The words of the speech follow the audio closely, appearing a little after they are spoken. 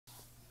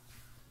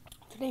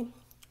Today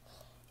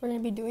we're gonna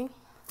be doing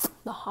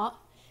the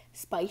hot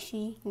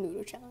spicy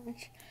noodle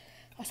challenge.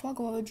 I saw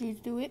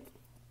Goji's do it,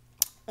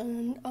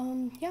 and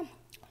yeah,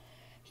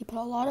 he put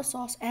a lot of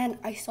sauce, and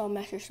I saw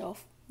Mash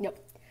Yourself. Yep.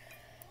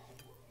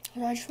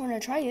 So I just want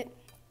to try it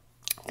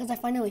because I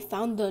finally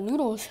found the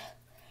noodles,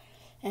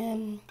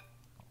 and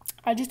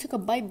I just took a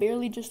bite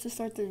barely just to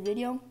start this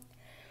video,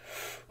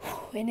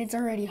 and it's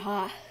already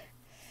hot.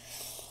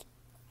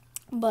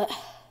 But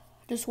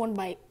just one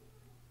bite.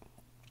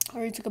 I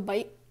already took a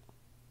bite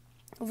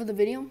over the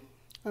video.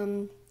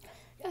 Yeah,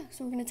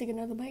 so we're gonna take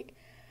another bite.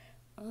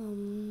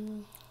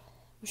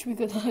 Wish me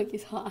good luck.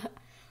 It's hot.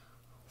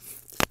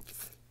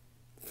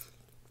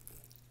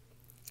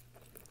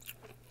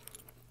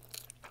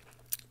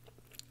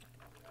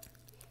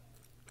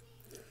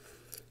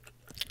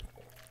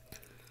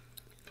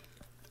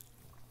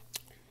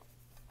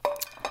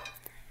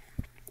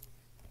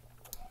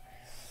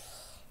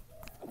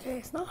 Okay,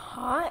 it's not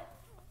hot.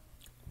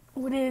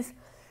 It is,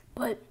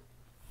 but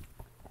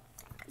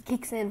it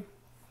kicks in.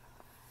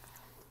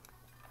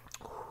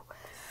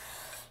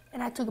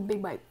 And I took a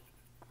big bite.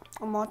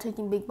 I'm all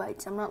taking big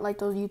bites. I'm not like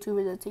those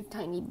YouTubers that take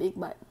tiny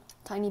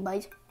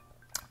bites.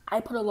 I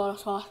put a lot of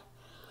sauce.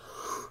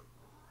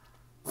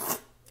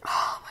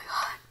 Oh my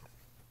god.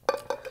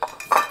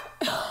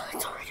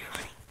 It's already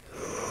running.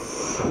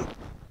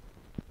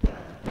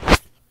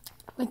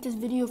 Like this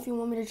video if you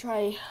want me to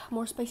try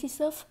more spicy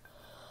stuff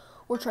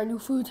or try new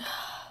food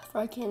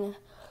before I can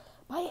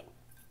buy it.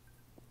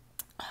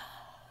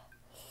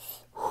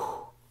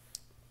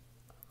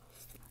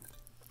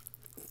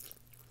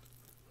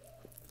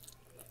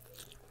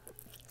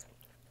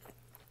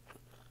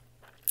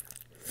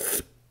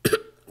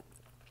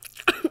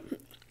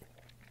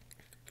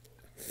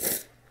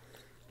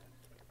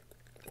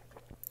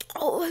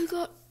 Oh my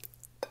god,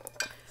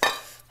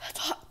 that's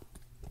hot.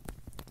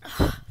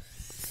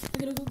 I'm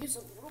gonna go get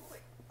something real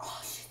quick.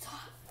 Oh, shit's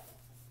hot.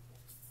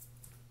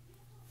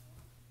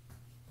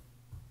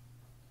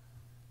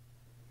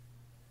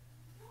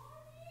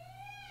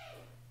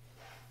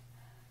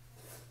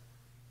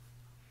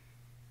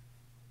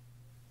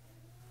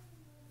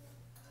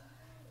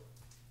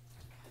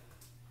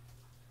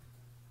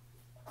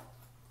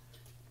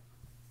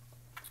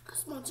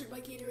 Sponsored by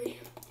Gatorade.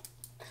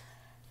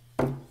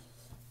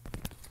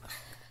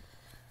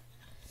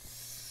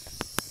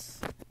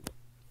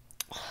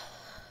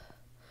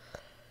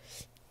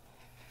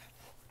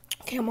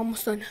 Okay, I'm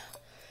almost done.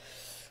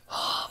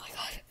 Oh my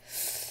god.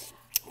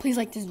 Please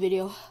like this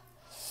video.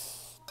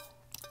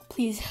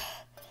 Please.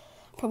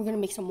 I'm probably gonna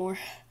make some more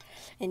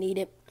and eat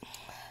it.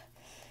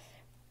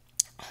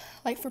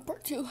 Like for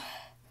part 2.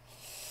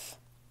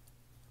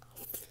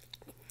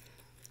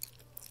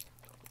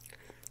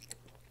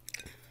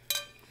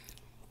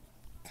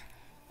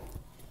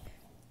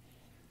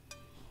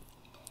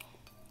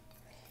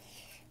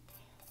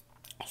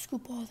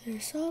 Scoop all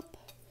this up.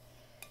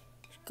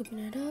 Scooping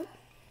it up.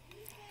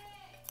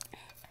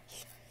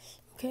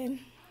 Okay.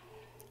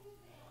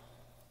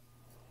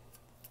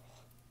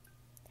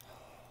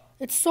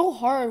 It's so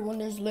hard when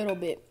there's a little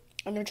bit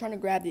and they're trying to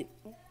grab it.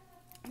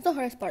 It's the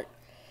hardest part.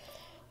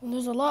 When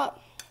there's a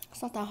lot,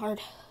 it's not that hard.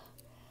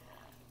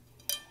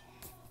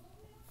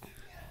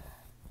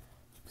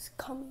 It's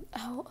coming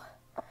out.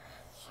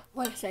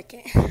 Wait a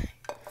second.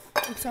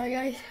 I'm sorry,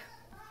 guys.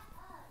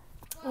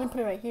 I'm gonna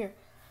put it right here.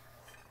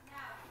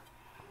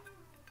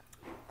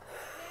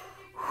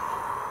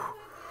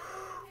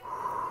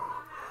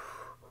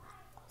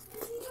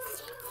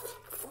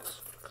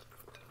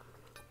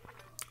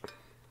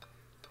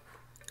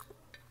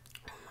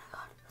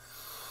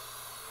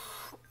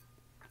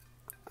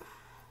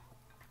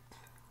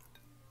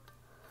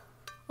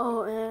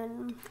 Oh,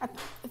 and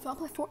if I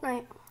play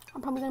Fortnite,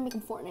 I'm probably gonna make a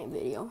Fortnite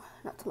video,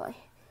 not to lie.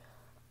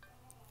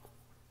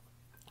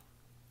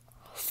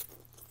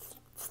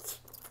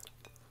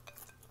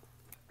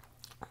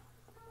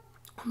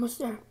 Almost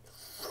there.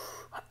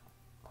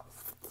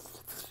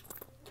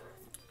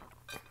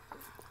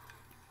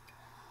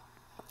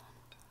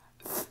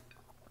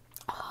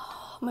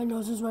 My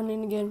nose is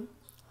running again.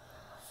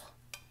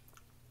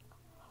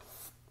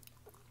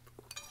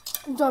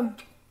 I'm done.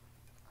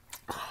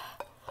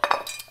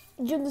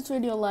 Give this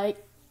video a like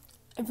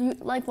if you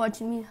like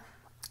watching me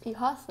eat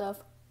hot stuff.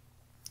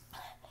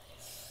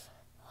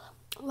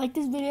 Like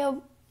this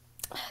video,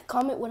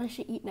 comment what I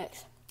should eat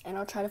next, and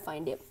I'll try to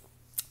find it.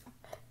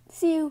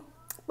 See you.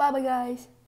 Bye bye, guys.